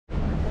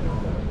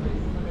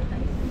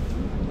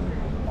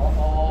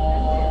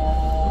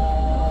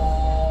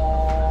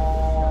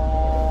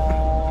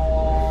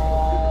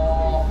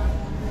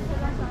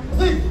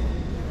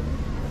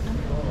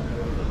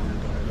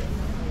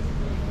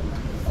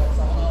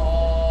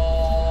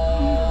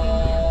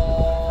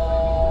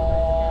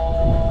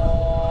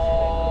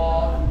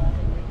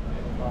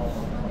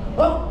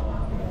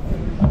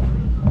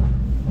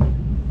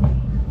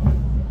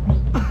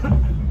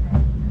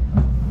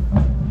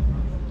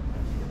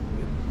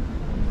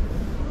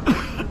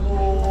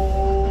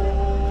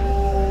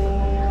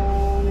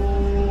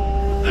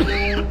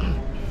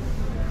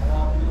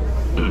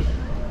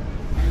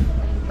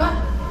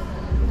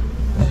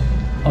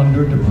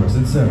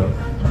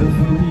The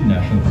Philippine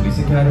National Police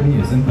Academy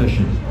is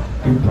envisioned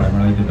to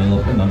primarily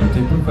develop and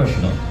undertake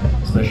professional,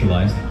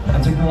 specialized,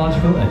 and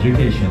technological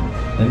education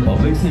in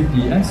public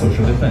safety and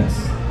social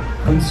defense.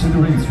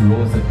 Considering its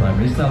role as the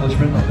primary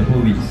establishment of the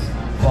police,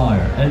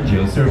 fire, and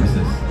jail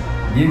services,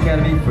 the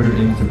Academy further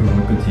aims to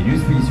promote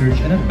continuous research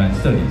and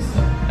advanced studies,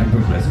 and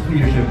progressive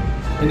leadership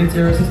in its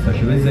areas of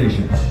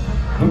specialization.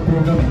 The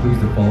program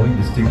includes the following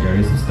distinct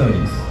areas of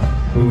studies: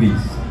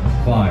 police,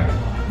 fire,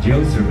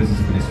 jail services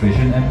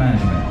administration and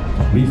management,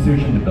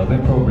 research and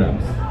development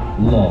programs,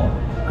 law,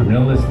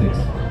 criminalistics,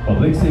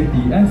 public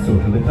safety, and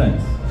social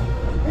defense.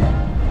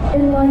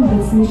 In line with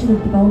its mission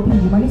of developing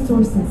human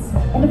resources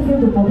and the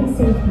field of public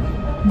safety,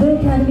 the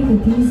Academy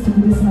continues to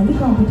produce highly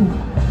competent,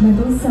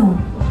 mentally sound,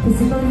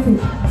 physically fit,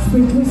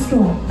 spiritually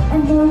strong,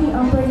 and morally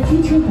upright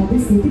future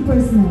public safety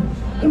personnel,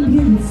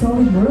 imbued with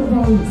solid moral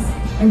values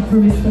and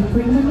firm respect for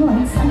human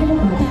rights and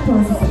democratic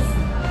processes,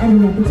 and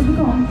oriented to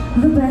become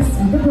the best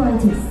and the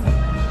brightest.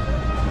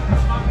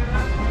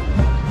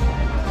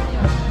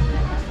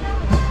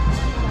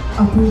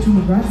 Approaching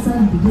the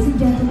grandstand, ladies and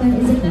gentlemen,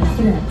 is a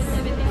confidence.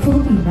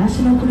 Philippine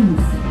National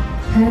Police,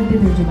 head by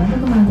their Regimental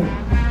Commander,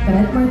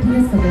 Cadet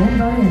Martinez Cagayan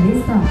Valley and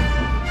his staff,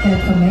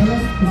 Cadet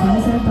Camelas,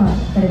 Misamis Oriental,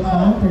 Cadet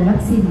Colonel Tarlac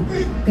City,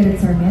 Cadet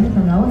Sarmiento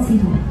Tangawat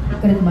City,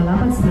 Cadet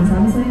Malapad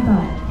Misamis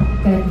Oriental,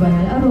 Cadet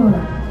Banal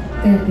Aurora,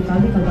 Cadet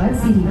Picalde Calbayat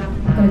City,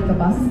 Cadet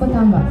Capaces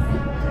Batangas.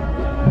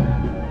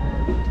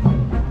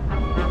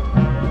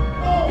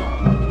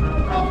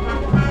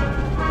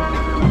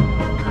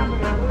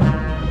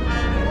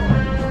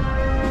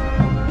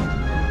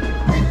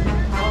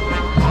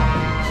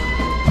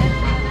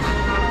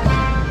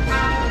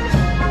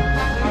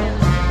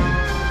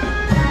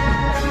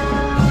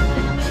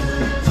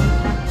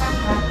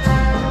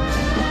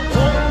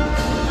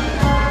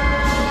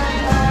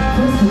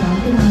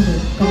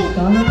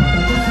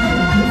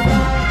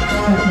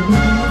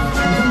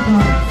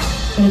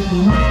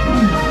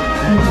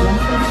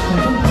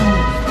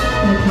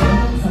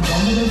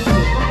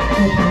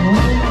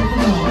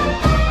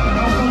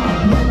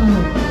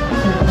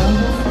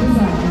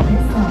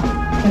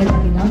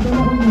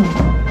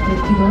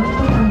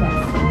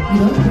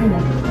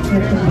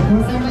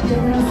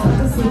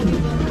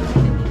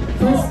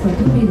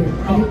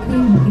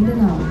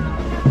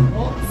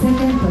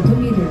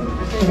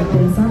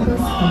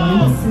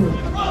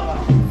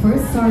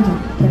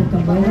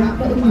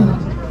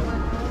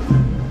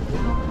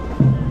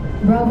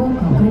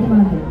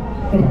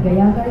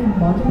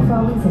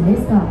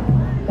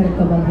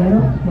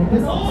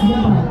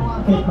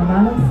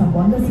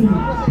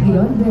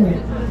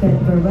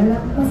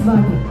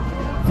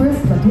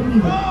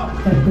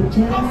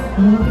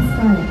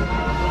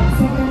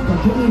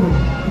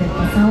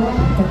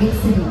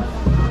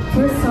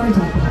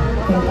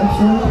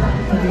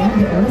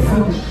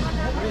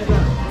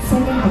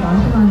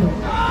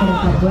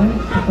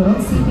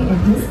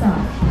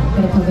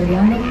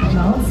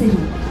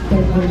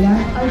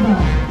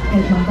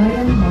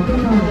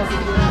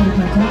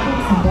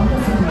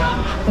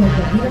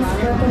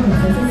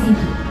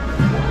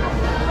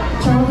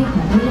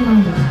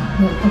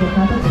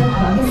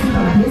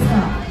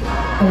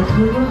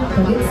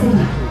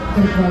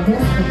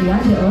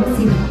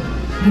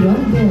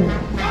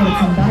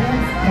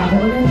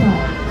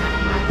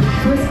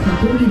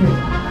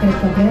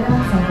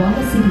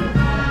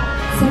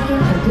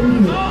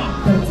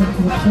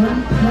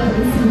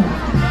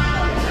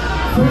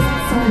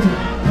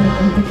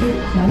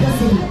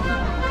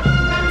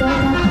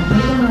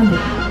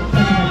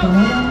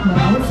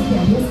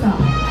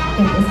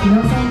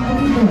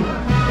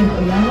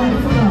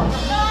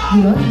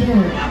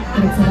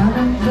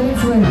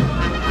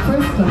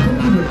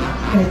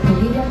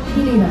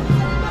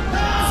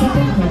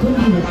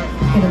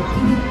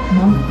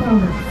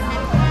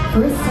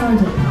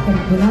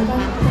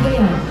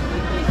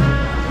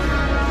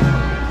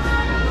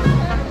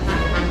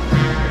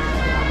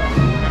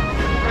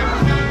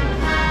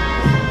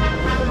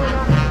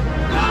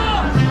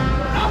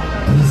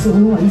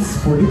 All eyes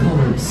for the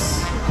colors.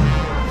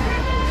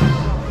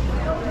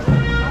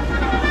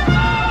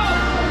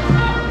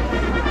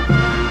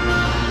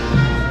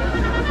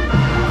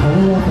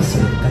 Color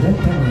Officer, Cadet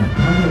Peña,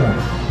 Manila,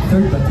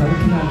 3rd Battalion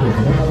Commander,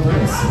 Cadet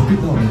Alvarez,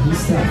 Bukidnon and his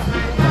staff,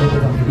 Cadet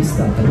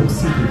Evangelista, Taruc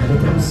City,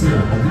 Cadet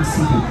Ramusira, Taguig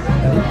City,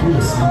 Cadet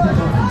Cruz, Mountain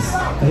Province,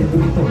 Cadet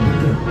Burito,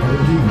 Benguet,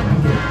 Cadet Gino,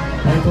 Benguet,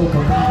 Michael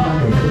Company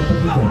Commander, Cadet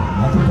Pagigan,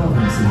 Mountain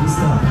Province and his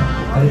staff,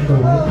 Cadet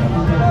Dorwell,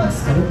 Mountain Province,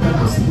 Cadet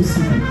Pando, Cebu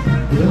City,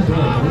 Cadet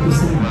Dor, Cadet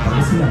Lusanin,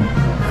 Cadet Silang,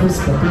 1st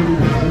Platoon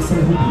Leader, Cadet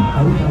Salahubin,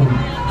 Hawi-Hawi,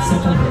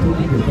 2nd Platoon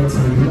Leader, Cadet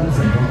Salahigulan,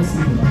 Zamboanga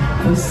City,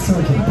 1st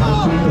Sergeant, Cadet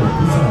Pinto,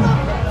 Rizal,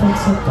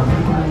 4th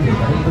Company Commander,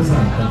 Cadet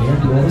Bazan, Cagayan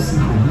de Oro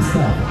City and his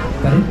staff,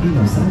 Cadet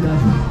Pino,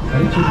 Sangani,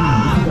 Cadet Jodino,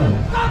 Ifugao,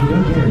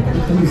 Gideon Bear,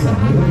 Cadet Caluzan,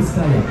 Nueva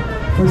Vizcaya,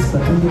 1st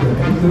Platoon Leader,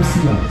 Cadet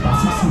Garcia,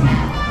 Pasig City,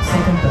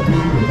 2nd Platoon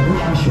Leader,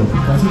 Cadet Asho,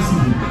 Quezon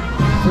City,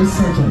 1st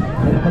Sergeant,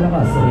 Cadet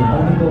Palabas,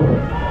 Oriental Mindoro,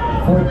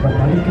 4th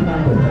Battalion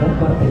Commander, Cadet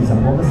Barte,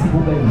 Zamboanga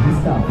Sibugay, and his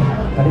staff.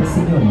 Cadet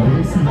Senior,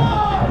 Marino Siha.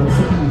 Cadet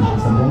Sapili,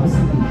 Zamboanga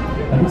City.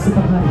 Cadet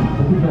Sandikhain,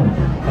 Bukidnon.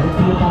 Cadet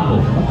Pnpa,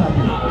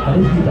 Makati.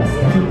 Cadet Vidas,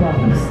 Quezon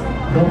Province.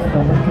 12th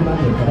Company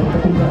Commander, Cadet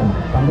Kapungan,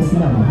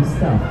 Pangasinan, and his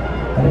staff.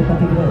 Cadet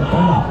Patigre,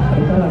 Tama.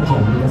 Cadet Arancia,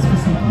 Legazpi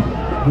City.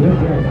 Cadet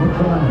Bear, Cadet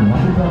Command,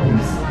 Mati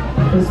Province.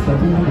 1st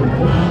Platoon Leader,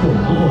 Cadet Hito,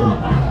 Bugol.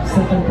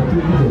 2nd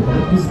Platoon Leader,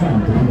 Cadet Guzman,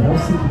 Tuguegarao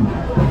City.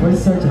 1st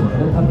Sergeant,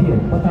 Cadet Javier,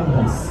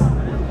 Batangas.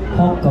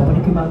 Hawk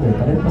Company Commander,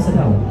 Cadet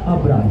Masadao,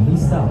 Abra, and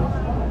his staff.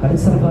 Cadet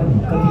Salvani,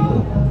 Cavite.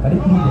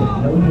 Cadet Leader,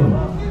 La Union.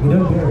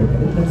 Cadet Bear,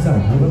 Cadet Lazar,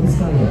 Nueva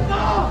Vizcaya.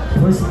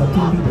 1st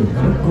Platoon Leader,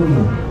 Cadet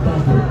Goyo,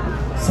 Baguio.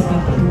 2nd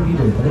Platoon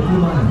Leader, Cadet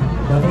Lumana,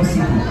 Davao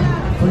City.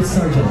 1st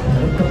Sergeant,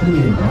 Cadet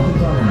Kapluyan, Mati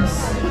Province.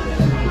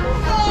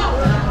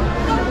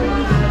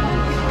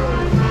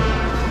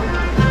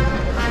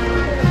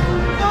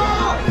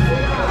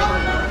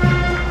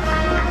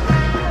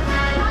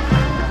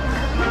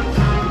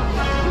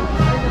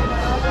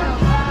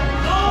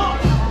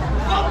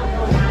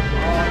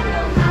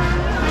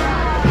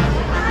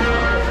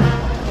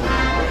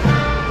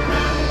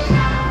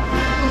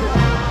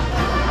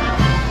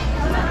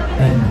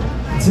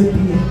 The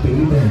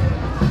Pnpa Band,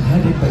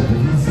 headed by the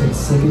Police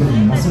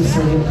Executive Master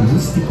Sergeant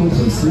Rustico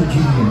Boysu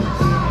Jr.,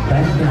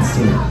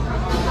 Bandmaster.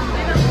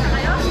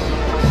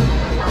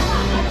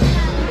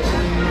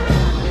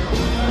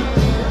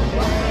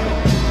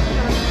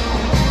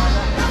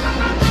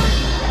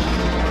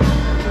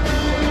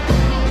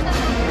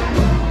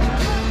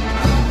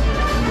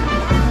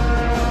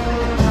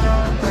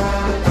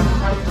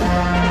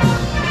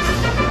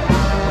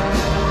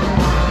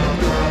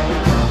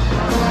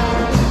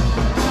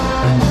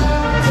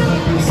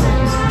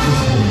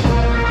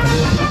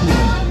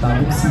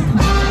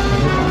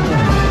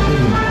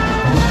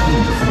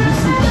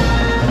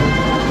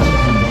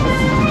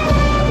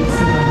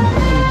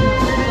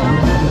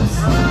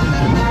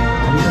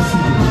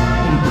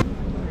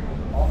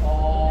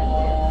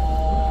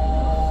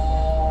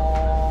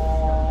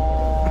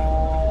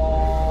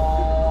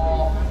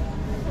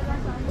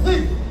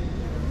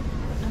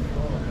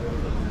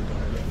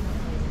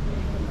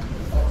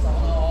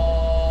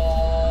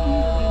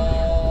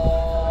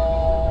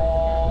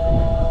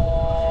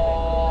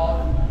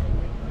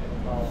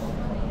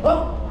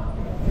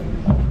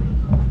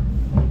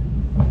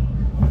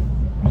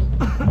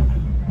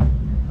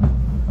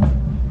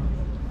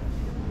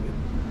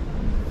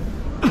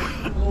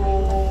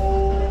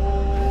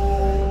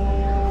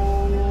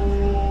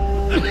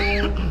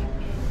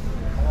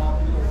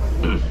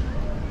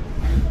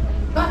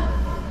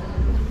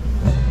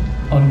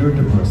 Under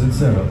the present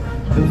setup,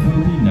 the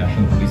Philippine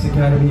National Police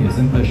Academy is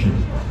envisioned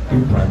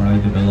to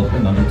primarily develop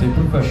and undertake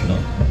professional,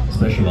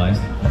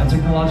 specialized, and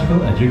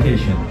technological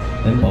education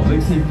in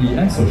public safety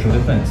and social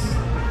defense,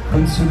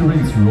 considering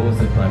its role as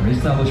the primary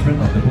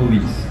establishment of the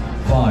police,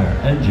 fire,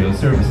 and jail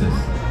services.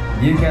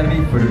 The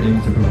Academy further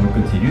aims to promote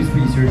continuous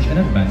research and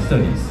advanced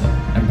studies,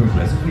 and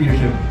progressive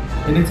leadership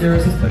in its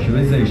areas of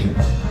specialization.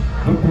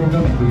 The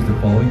program includes the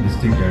following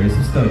distinct areas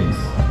of studies: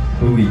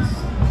 police,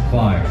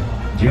 fire,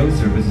 jail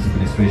services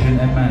administration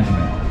and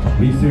management,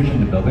 research and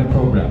development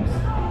programs,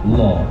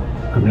 law,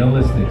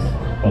 criminalistics,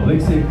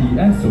 public safety,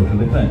 and social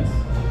defense.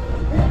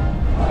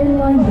 In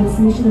line with its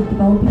mission of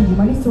developing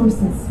human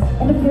resources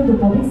and the field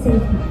of public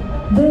safety,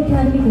 the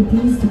Academy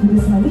continues to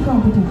produce highly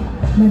competent,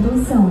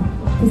 mentally sound,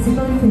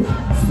 physically fit,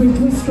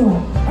 spiritually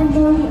strong, and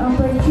morally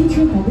upright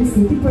future public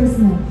safety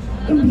personnel,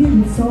 imbued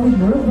with solid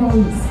moral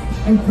values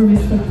and firm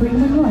respect for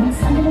human rights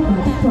and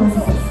democratic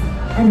processes,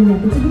 and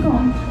elected to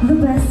become the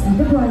best and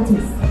the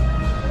brightest.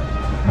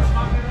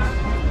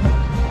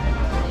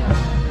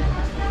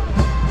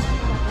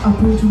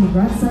 Approaching the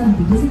grandstand,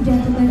 ladies and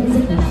gentlemen, is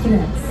the Class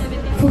Cadets,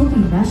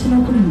 Philippine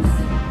National Police,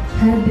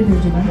 headed by their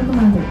Regimental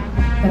Commander,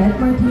 Cadet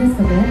Martinez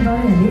Cagayan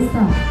Valley and his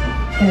staff,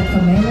 Cadet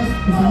Camelas,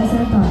 Misamis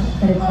Oriental,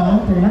 Cadet Val,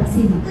 Tarlac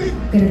City,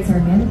 Cadet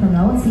Sarmiento,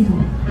 Tanawan City,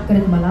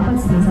 Cadet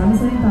Malapad, Misamis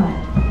Oriental,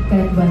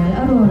 Cadet Banal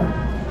Aurora,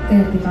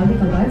 Cadet Ticalde,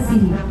 Calvar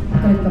City,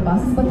 Cadet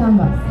Capaces,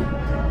 Batangas.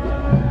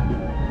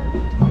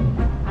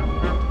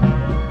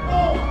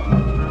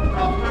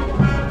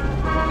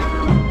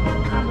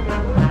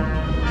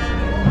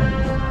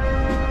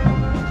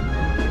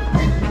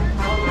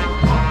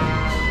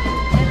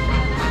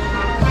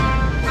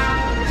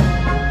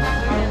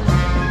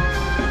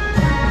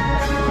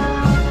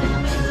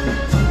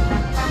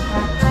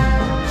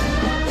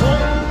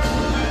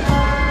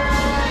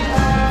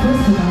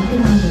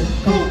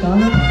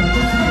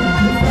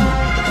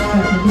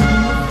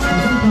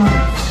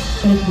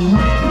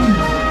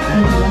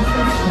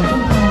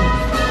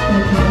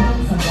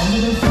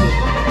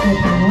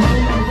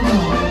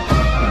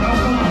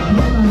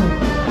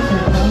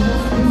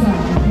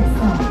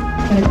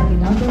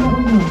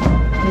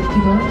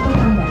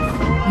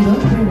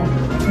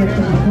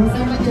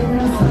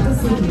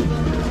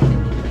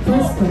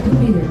 First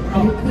Platoon Leader,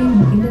 Cadet Queen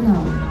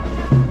Mindanao.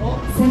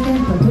 Second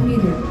Platoon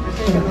Leader,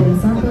 Cadet Del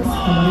Santos,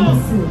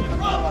 Camarines Sur.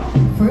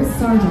 First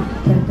Sergeant,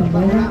 Cadet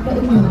Cambayra, La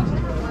Union.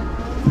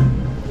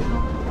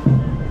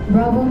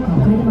 Bravo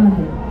Company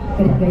Commander,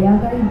 Karet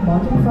Gayagay,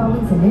 Mountain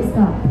Province and their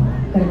staff.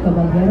 Karet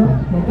Caballero,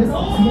 Negros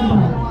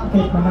Occidental.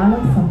 Karet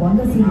Manalang,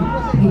 Zamboanga City.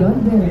 Giron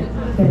Verde.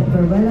 Karet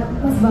Veruela,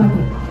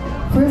 Masbate.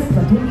 First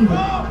Platoon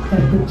Leader,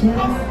 Karet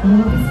Gutierrez,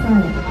 Nueva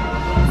Vizcaya.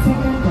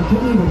 Second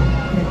Platoon Leader,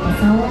 Karet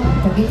Pasawa,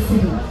 Taguig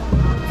City.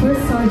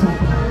 First Sergeant,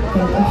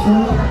 Karet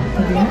Ochoa,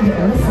 Cagayan de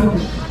Oro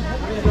City.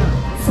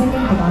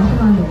 Second Command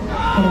Commander,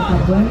 Karet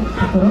Labuan,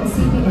 Coron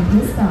City and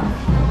his staff.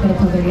 Karet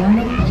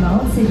Javeriano,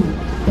 Laon City.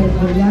 Karet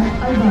Villar,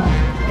 Albao.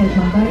 Karet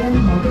Mangayan,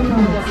 Mountain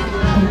Province.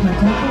 Karet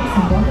Majaco,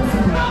 Zamboanga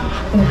City.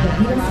 Karet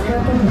Gadiras,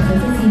 Puerto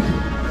Princesa City.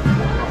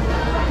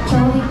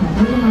 Charlie,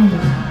 Command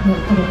Commander,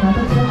 Karet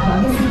Napatrek,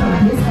 Baga City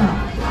and his staff.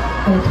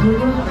 Karet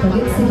Julio,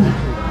 Taguig City.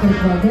 Karet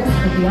Valdez,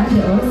 Cagayan de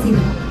Oro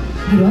City.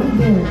 Giron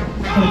Verde.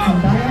 Karet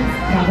Sandayan,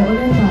 Davao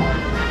Oriental.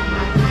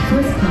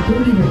 First Platoon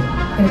Leader,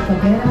 Karet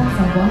Cabrera,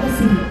 Zamboanga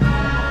City.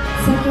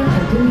 Second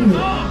Platoon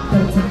Leader,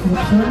 Karet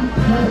Concepcion,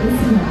 Nueva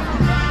Ecija.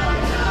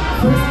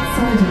 First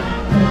Sergeant,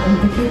 Karet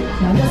Ontiquit,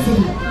 Naga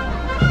City.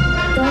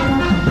 Third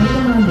Company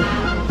Commander,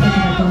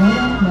 Karet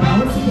Naponona,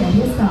 Morawi City and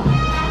his staff.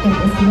 Karet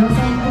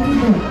Espinosa,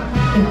 Bukidnon.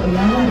 Karet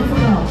Oyala,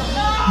 Ifugao.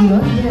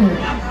 Giron Verde,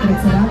 Karet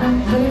Serrano,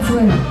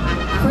 Valenzuela.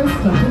 First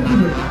Platoon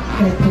Leader,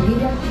 Karet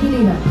Padilla,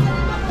 Hilera.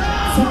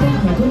 Second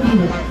Platoon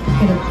Leader,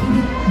 Karet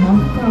Kidit,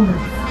 Mountain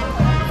Province.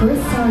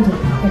 First Sergeant,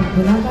 Karet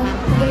Bulaga,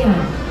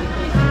 Cagayan.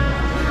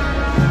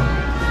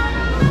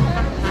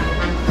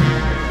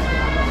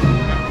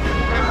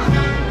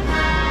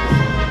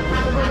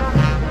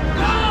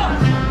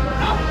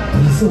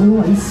 Please all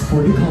rise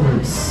for the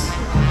colors.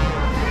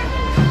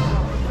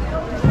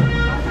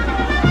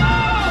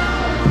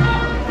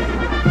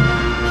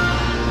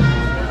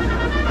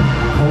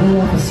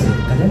 Color Officer,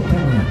 Cadet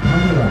Pena,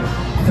 Manila.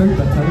 3rd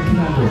Battalion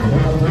Commander,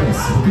 Cadet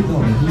Alvarez,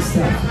 Bukidnon and his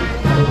staff.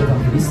 Cadet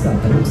Evangelista,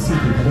 Taruc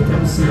City, Cadet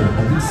Rosia,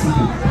 Taguig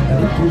City,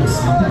 Cadet Cruz,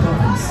 Mountain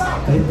Province,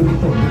 Cadet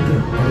Burito,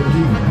 Benguet, Cadet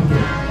Dino,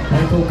 Benguet,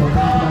 Michael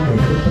Company Commander,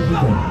 Cadet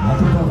Pagigan,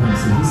 Mountain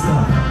Province and his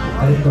staff.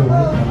 Cadet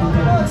Dorwet,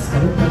 Mountain Province,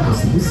 Cadet Tango,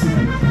 Cebu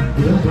City,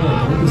 Giron Bear,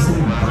 Cadet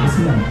Usiling, Taguig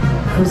Silang.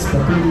 First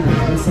Platoon Leader,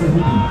 Cadet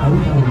Salahubin,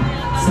 Hawi-Hawi.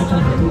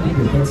 Second Platoon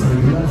Leader, Cadet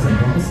Salahubin,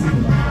 Zamboanga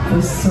City.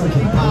 First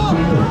Sergeant, Cadet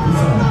Pino,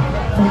 Rizal.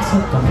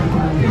 Foxtrot Company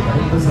Commander,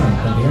 Cadet Bazan,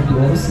 Cagayan de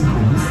Oro City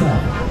and his staff.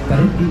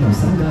 Cadet Dino,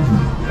 Sangani.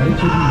 Cadet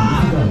Chodino,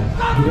 Ifugao.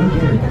 Giron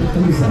Bear, Cadet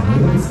Calusa,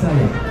 Nueva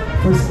Vizcaya.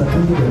 First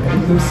Platoon Leader,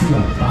 Cadet Garcia,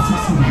 Pasig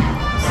City.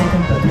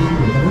 Second Platoon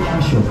Leader, Cadet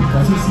Asio,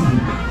 Quezon City.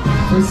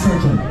 First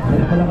Sergeant,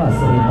 Cadet Malakas,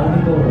 Oriental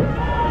Mindoro.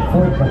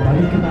 4th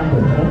Battalion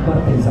Commander, Cadet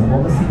Barte,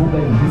 Zamboanga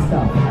Sibugay and his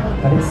staff.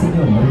 Cadet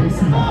Senyor,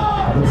 Marisina.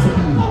 Cadet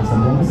Sepili,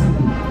 Zamboanga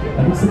City.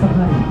 Cadet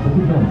Sipahari,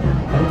 Bukidnon.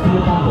 Cadet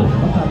Filipango,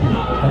 Makati.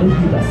 Cadet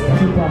Vivas,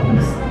 Quezon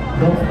Province.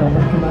 12th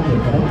Company Commander,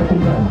 Cadet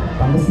Katunggan,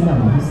 Pangasinan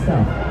and his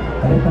staff.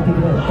 Cadet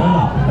Patigret,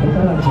 Tama. Cadet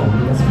Aranja,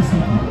 Legazpi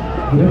City.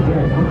 Giron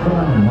Bear, Cadet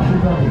Corano, Mountain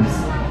Province.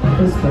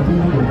 First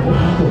Platoon Leader, Cadet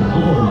Nito,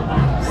 Bugol.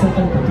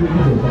 Second Platoon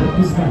Leader, Cadet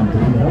Guzman,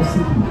 Tulinao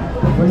City.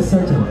 First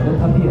Sergeant, Cadet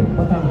Javier,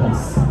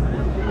 Batangas.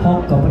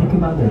 Hawk Company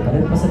Commander,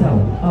 Cadet Masadao,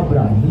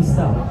 Abra and his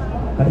staff.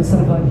 Cadet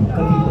Salvani,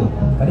 Cavite.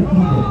 Cadet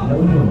Leader, La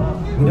Union.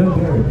 Giron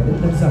Bear,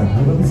 Cadet Lanzar,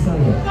 Nueva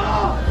Vizcaya.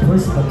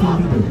 First Platoon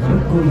Leader,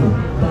 Cadet Goyo,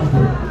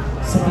 Baguio.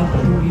 Second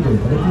Platoon Leader,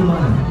 Cadet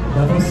Limana,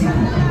 Davao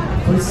City.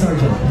 First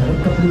Sergeant, Cadet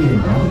Kapluyan,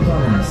 Mountain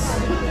Province.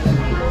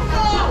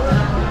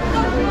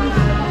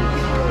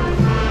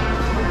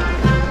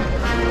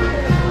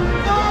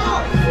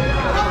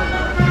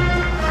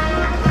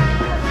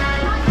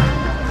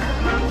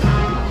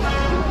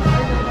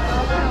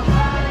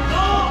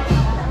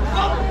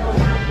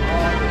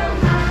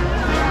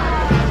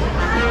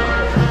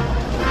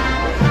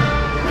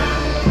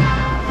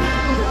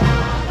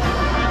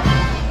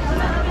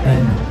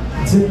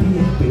 The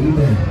Pnpa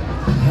Band,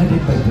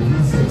 headed by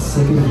Police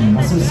Executive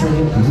Master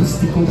Sergeant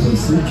Rustico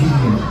Verso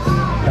Jr.,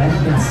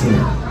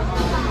 Bandmaster.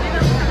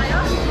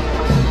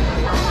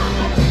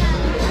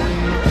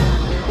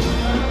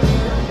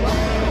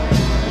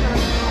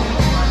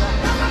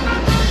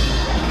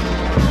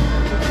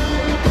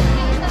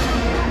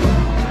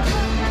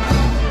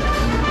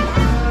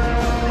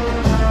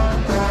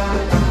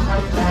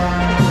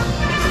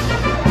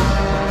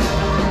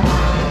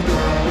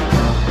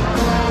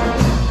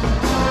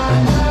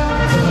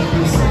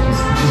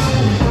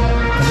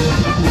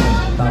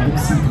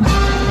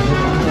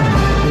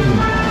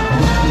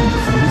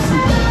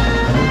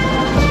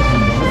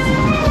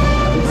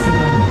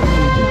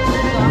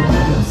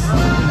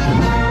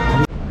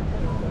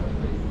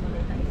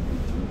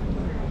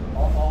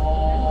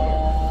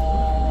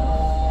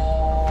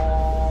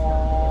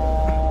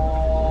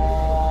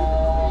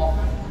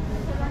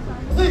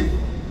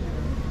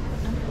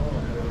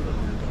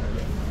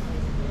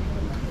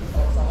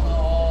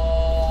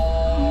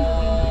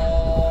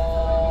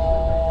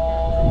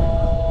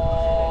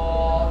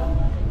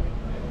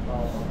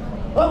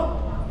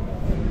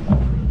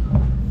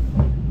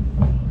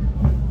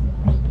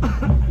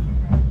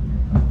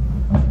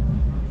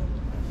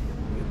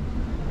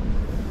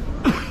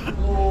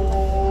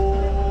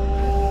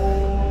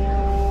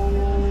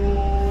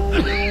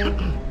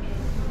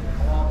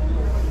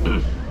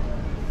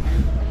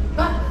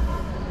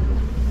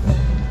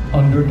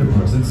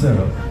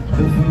 Sincero,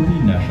 the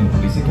Philippine National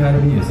Police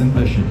Academy is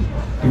envisioned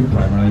to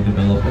primarily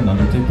develop and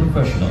undertake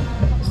professional,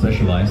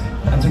 specialized,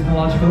 and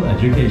technological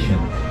education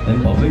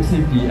in public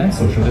safety and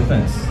social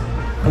defense.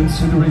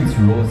 Considering its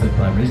role as the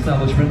primary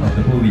establishment of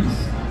the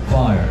police,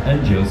 fire,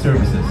 and jail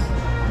services,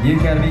 the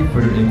Academy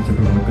further aims to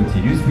promote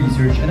continuous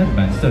research and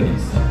advanced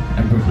studies,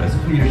 and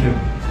progressive leadership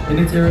in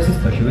its areas of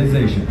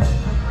specialization.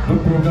 The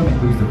program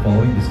includes the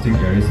following distinct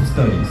areas of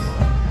studies: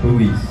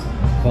 police,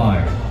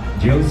 fire,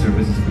 jail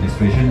services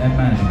administration and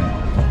management,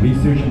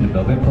 research and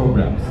development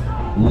programs,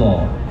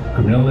 law,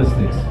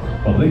 criminalistics,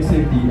 public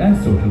safety, and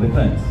social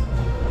defense.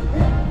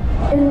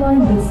 In line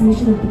with its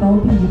mission of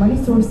developing human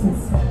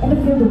resources in the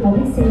field of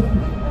public safety,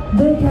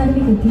 the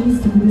Academy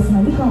continues to produce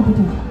highly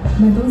competent,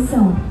 mentally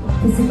sound,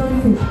 physically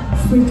fit,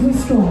 spiritually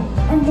strong,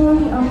 and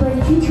morally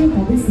upright future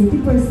public safety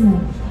personnel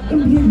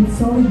imbued with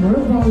solid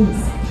moral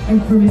values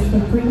and firm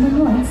respect for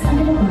human rights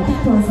and democratic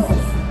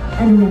processes,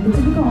 and elected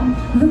to become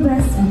the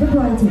best and the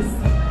brightest.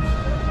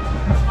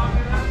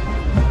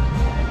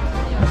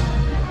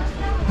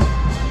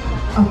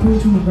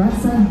 Approaching the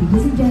grandson,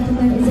 ladies and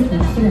gentlemen, is a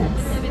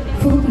confidence.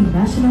 Philippine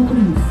National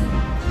Police,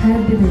 head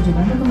by the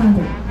Regimental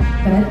Commander,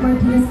 Cadet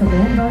Martinez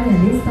Cagayan and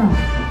his staff,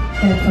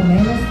 Cadet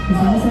Camelas,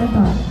 Misamis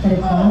Oriental,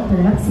 Cadet Malap,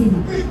 Tarlac City,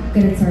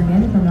 Cadet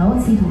Sarmiento, Tanawan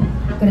City,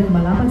 Cadet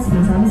Malapad,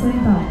 Misamis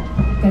Oriental,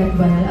 Cadet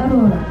Banal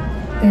Aurora,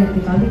 Cadet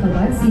Picalde,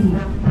 Calvar City,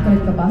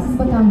 Cadet Capaces,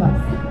 Batangas.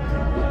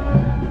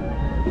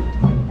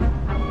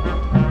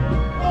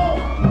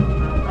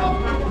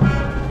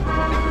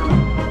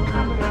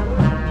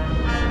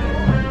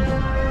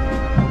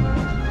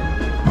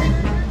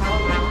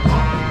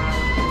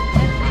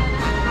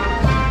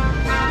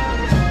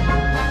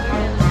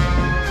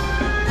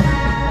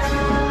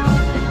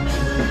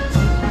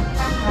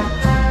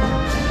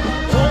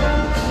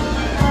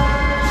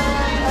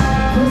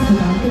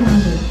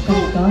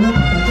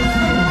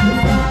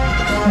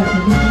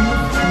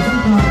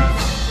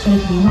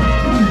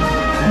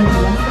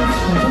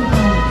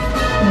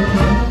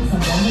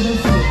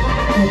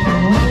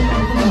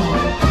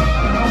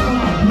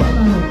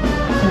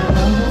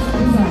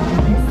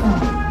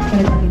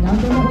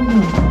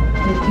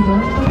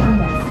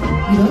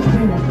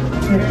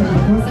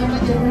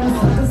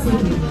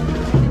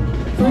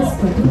 First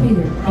platoon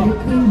leader, Cadet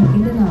Queen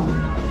Maguindanao.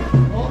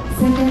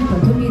 Second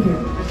platoon leader,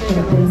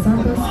 Cadet Del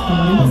Santos,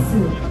 Camarines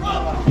Sur.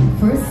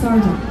 First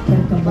sergeant,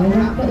 Cadet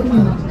Cambayra, La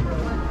Union.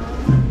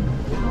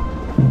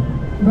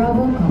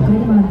 Bravo, Company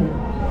Commander,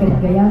 Cadet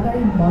Gayagay,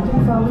 Mountain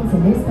Province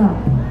and their staff.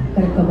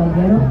 Cadet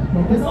Caballero,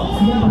 Negros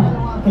Occidental,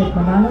 Cadet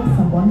Manalo,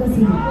 Zamboanga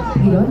City.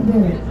 Giron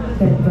Verde,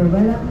 Cadet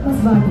Veruela,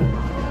 Masbate.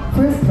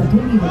 First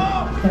platoon leader,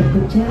 Cadet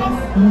Gutierrez,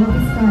 Nueva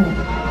Vizcaya.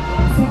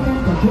 Second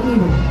platoon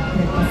leader,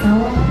 Cadet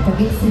Pasawa,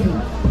 Taguig City.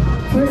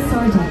 First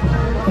sergeant,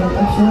 Cadet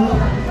Ochoa,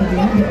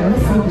 Cagayan de Oro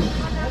City.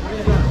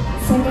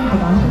 Second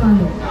command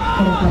commander,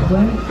 Cadet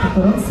Labuen,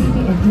 Coron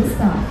City and his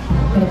staff.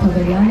 Cadet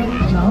Javeriano,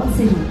 Laon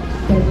City.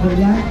 Cadet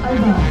Villar,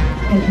 Alba.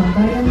 Cadet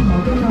Mangayan,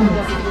 Mountain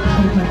Province.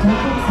 Cadet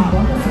Majaco,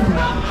 Zamboanga City.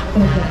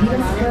 Cadet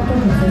Gavilas, Puerto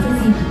Princesa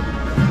City.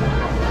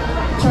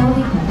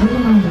 Charlie, company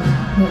commander,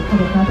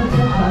 Cadet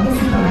Natatrat, Baga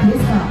City and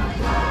his staff.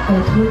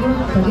 Cadet Julio,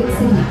 Taguig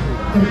City.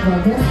 Cadet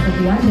Valdez,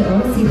 Cagayan de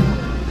Oro City.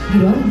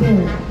 Giron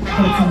Verde,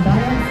 Cadet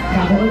Sandayan,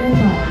 Davao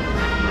Oriental.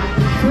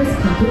 First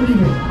platoon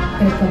leader,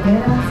 Cadet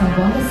Cabrera,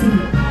 Zamboanga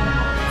City.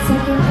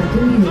 Second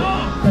platoon leader,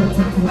 Cadet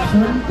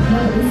Concepcion,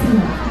 Nueva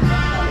Ecija.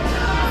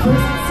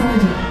 First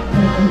sergeant,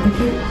 Cadet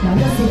Enrique,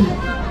 Naga City.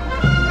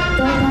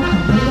 Third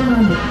company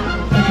commander,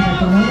 Cadet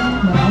Natanona,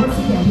 Marawi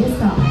City and his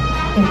staff.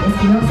 Cadet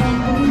Espinosa,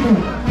 Coquimbo.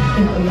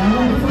 Cadet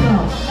Oyala,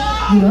 Ifugao.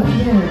 Giron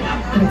Verde,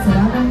 Cadet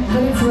Serrano,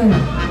 Valenzuela.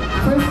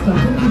 First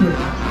platoon leader,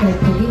 Cadet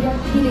Codilla,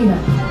 Hilera.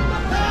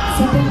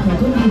 Second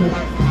platoon leader,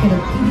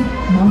 Cadet Kidit,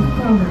 Mountain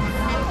Province.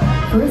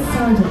 First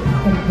sergeant,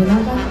 Cadet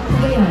Bulaga,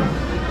 Cagayan.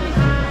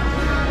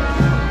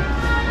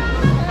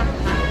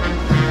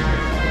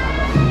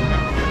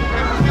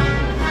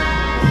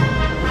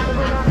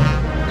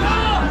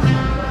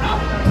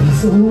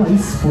 Please all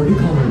rise for the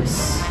colors.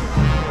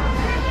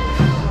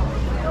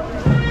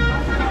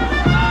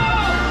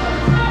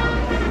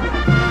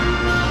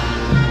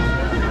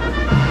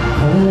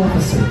 Color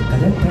Officer,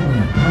 Cadet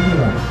Pena,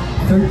 Manila.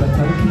 Third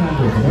Battalion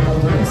Commander, Cadet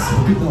Alvarez,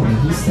 Bukidnon and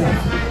his staff.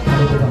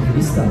 Cadet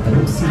Evangelista,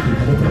 Taluk City,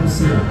 Cadet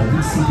Rosia,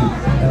 Taguig City,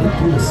 Cadet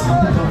Cruz,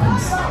 Mountain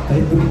Province,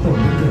 Cadet Burito,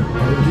 Benguet,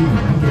 Cadet Gini,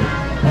 Benguet,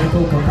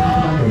 Michael Company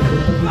Commander,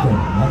 Cadet Pagigan,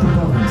 Mountain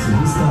Province and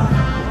his staff.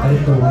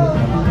 Cadet Noel,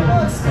 Mountain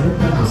Province, Cadet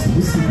Carlos,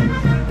 Cebu City,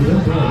 Giron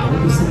Dor,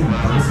 Cadet Usain,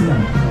 Cadet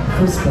Silang.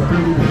 First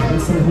platoon leader,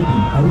 Cadet Salahubi,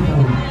 Awi.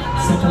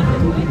 Second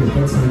platoon leader,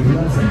 Cadet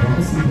Salagula,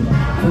 Zamboanga City.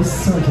 First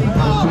sergeant,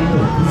 Cadet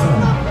Pedro,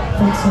 Rizal.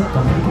 Foxtrot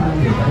Company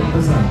Commander, Cadet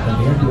Bazan,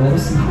 Cagayan de Oro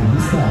City and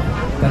his staff.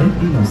 Cadet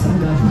Pino,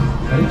 Sangani,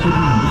 Cadet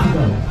Chedino,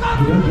 Ifugao.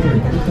 Giron Verde,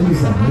 Cadet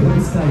Calusa, Nueva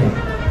Vizcaya.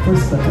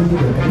 First platoon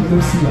leader, Cadet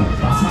Garcia,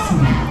 Pasig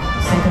City.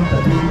 Second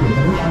platoon leader,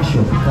 Cadet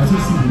Asho,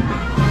 Pasig City.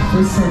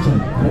 First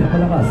sergeant, Cadet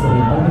Palacas,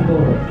 Oriental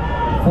Mindoro.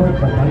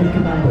 4th Battalion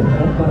Commander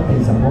Cadet Marte,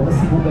 Zamboanga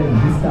Cebu and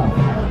his staff,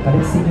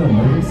 Cadet Senior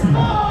Marine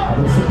Siha,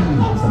 Cadet Sapili,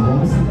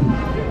 Zamboanga City,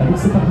 Cadet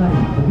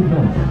Sipahari,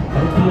 Bukidnon,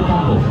 Cadet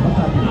Filipando,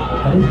 Makati,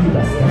 Cadet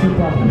Vidas, Quezon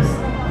Province,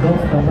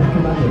 12th Company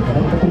Commander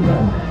Cadet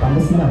Katunggan,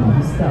 Pangasinan and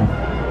his staff,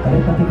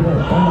 Cadet Patigret,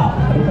 Tama,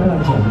 Cadet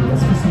Aranja,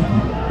 Legazpi City,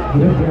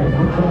 Leader Bear,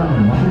 Cadet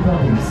Command, Mountain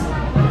Province,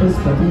 1st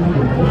Platoon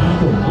Leader Cadet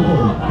Nito,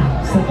 Bugoro,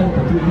 2nd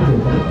Platoon Leader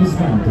Cadet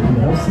Guzman,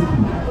 Tuguegarao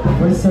City,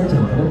 1st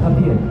Sergeant Cadet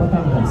Javier,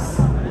 Batangas,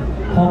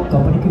 Hawk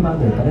Company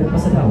Commander Cadet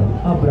Masadao,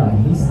 Abra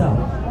and his staff,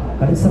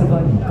 Cadet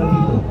Salvani,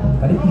 Cavite,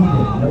 Cadet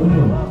Leader, La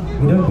Union,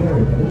 Leader Bear,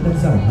 Cadet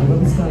Lanzar, Nueva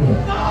Vizcaya,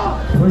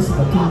 1st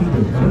Platoon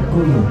Leader Cadet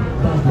Goyo,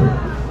 Baguio,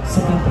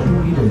 2nd Platoon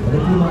Leader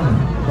Cadet Lumana,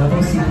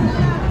 Davao City,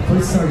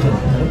 1st Sergeant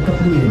Cadet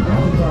Kapluyan,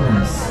 Mountain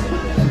Province.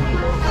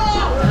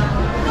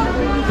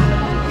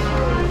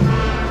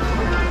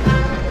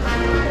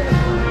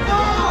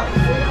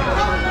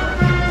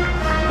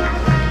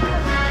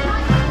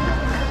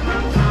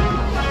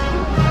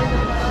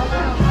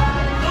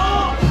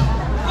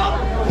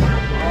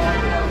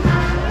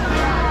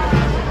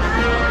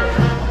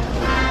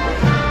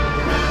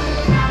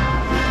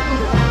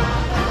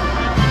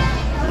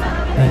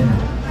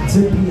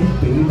 The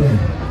Pnpa Band,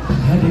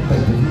 headed by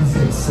Police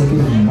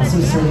Executive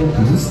Master Sergeant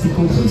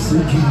Rustico Bersu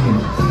Jr.,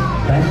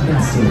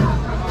 Bandmaster.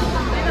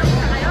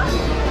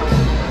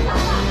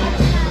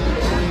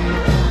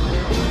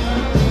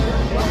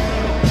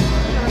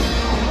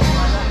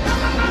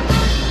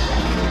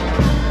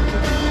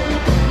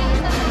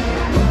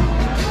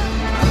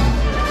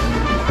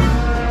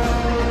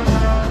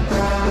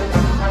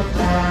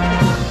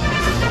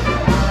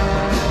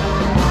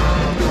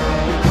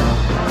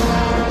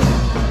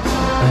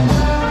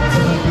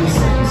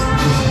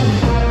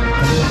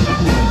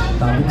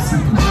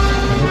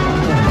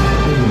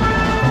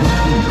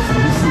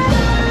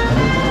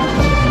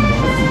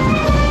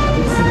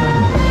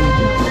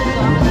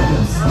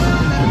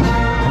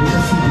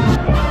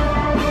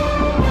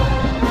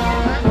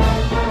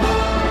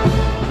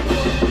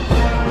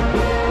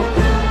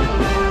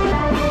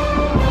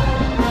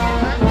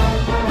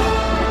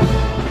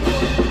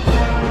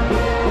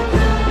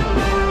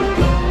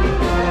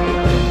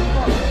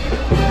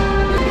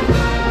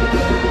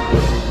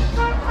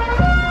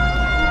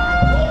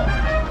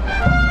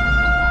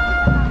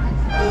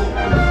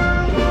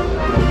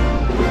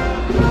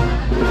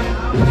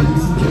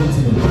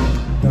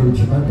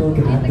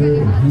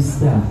 Commander and his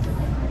staff.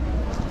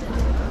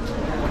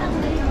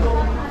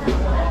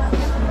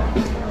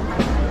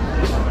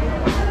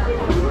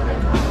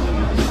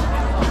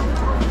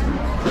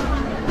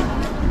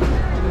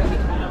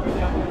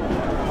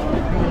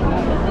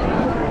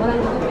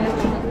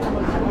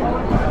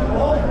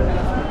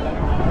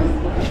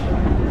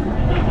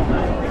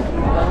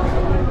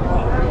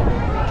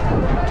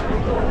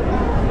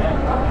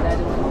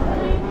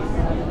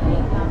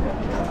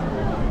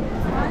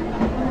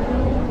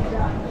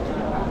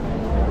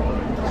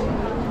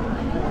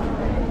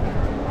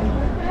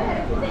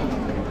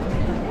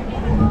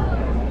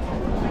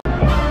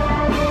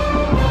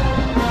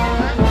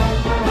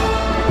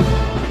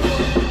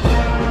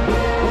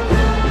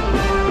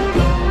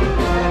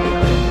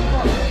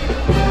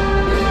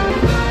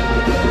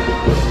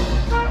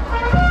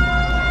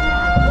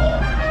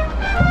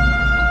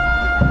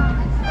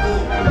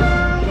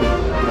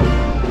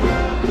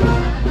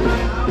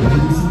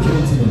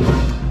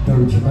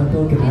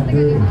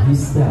 Commander and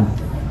his staff.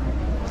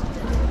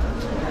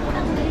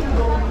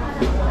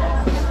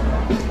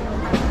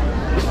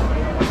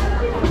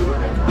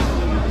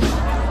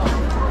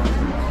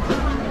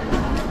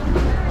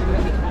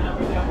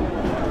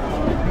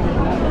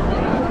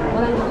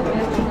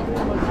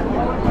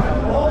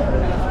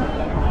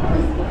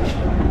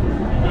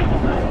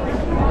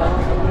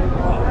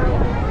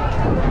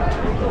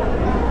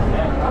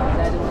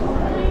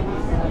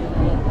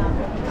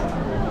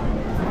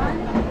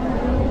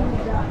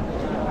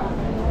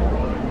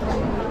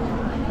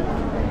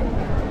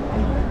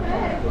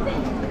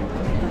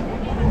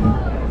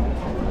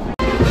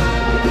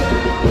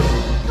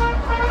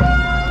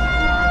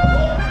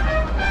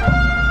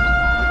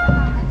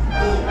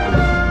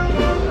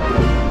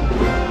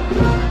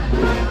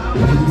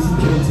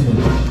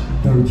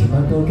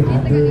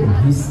 Commander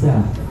and his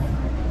staff.